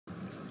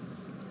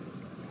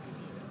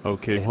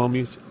Okay,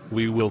 homies,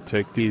 we will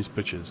take these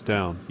bitches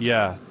down.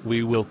 Yeah,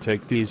 we will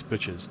take these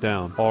bitches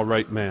down.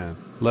 Alright, man,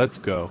 let's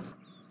go.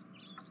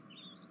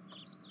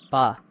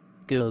 Ba.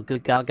 Goo goo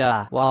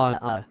gaga.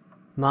 Wah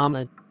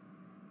Mama.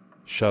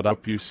 Shut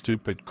up, you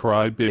stupid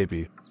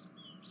crybaby.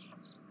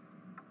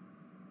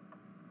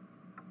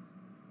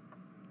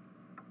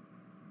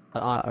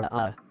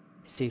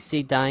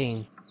 CC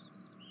dying.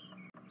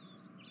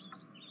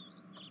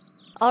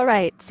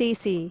 Alright,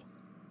 CC.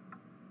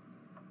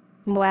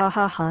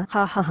 Mwahaha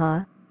ha ha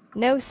ha.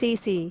 No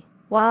CC.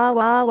 Wah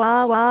wah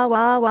wah wah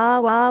wah wah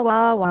wah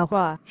wah wah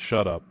wah.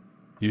 Shut up,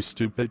 you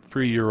stupid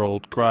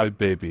 3-year-old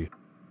crybaby.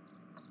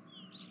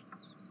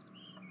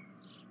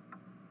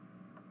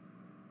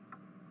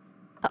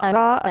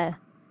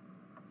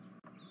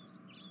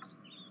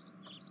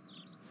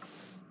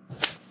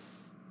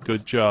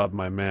 Good job,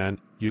 my man,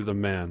 you the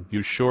man.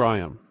 You sure I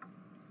am.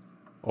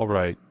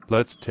 Alright,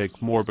 let's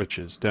take more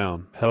bitches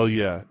down. Hell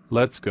yeah,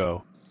 let's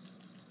go.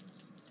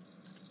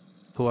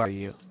 Who are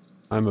you?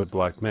 I'm a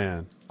black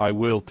man. I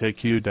will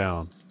take you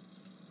down.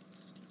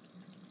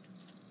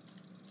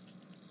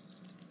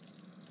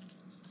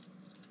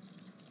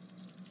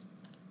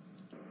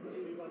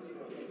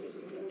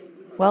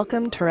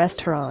 Welcome to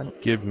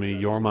restaurant. Give me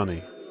your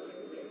money.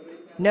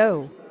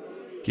 No.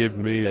 Give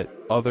me it,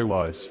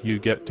 otherwise you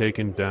get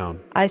taken down.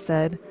 I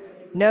said,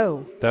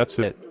 no. That's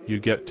it, you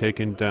get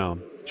taken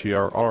down.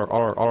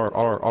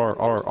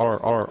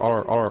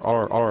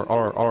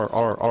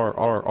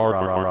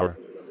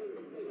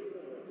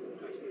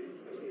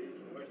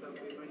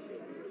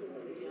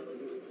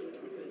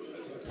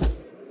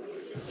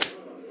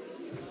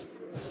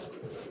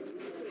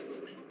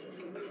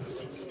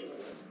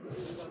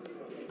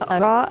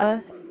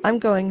 I'm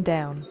going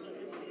down.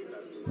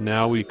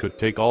 Now we could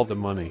take all the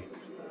money.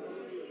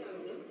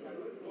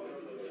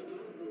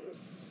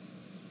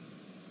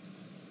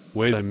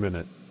 Wait a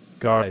minute.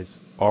 Guys,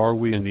 are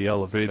we in the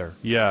elevator?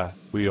 Yeah,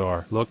 we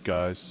are. Look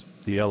guys,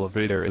 the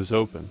elevator is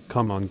open.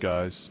 Come on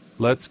guys,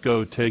 let's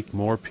go take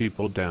more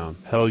people down.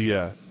 Hell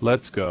yeah,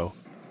 let's go.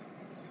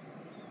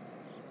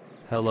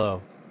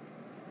 Hello.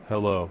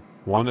 Hello,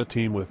 wanna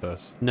team with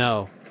us?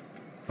 No.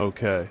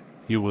 Okay,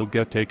 you will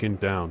get taken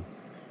down.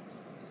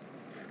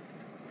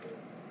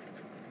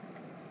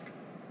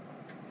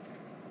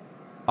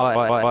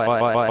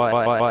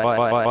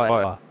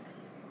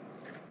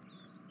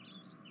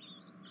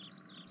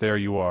 There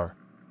you are.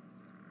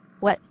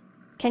 What?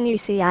 Can you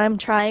see I'm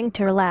trying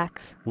to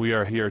relax? We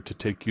are here to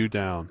take you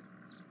down.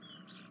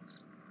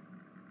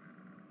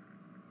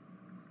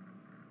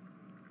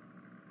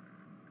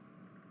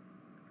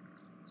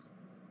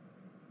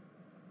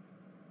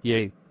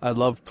 Yay, I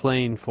love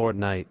playing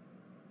Fortnite.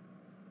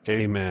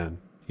 Hey man,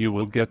 you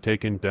will get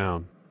taken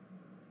down.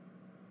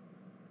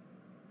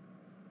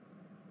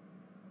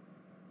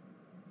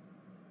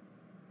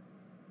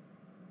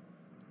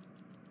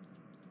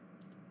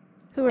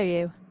 Who are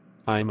you?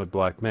 I'm a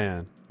black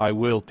man. I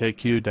will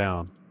take you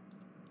down.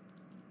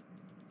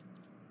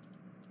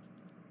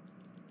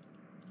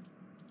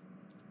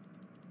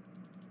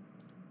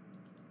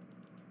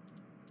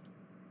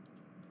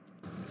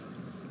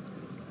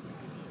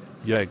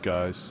 Yeah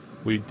guys,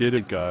 we did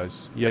it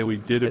guys. Yeah, we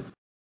did it.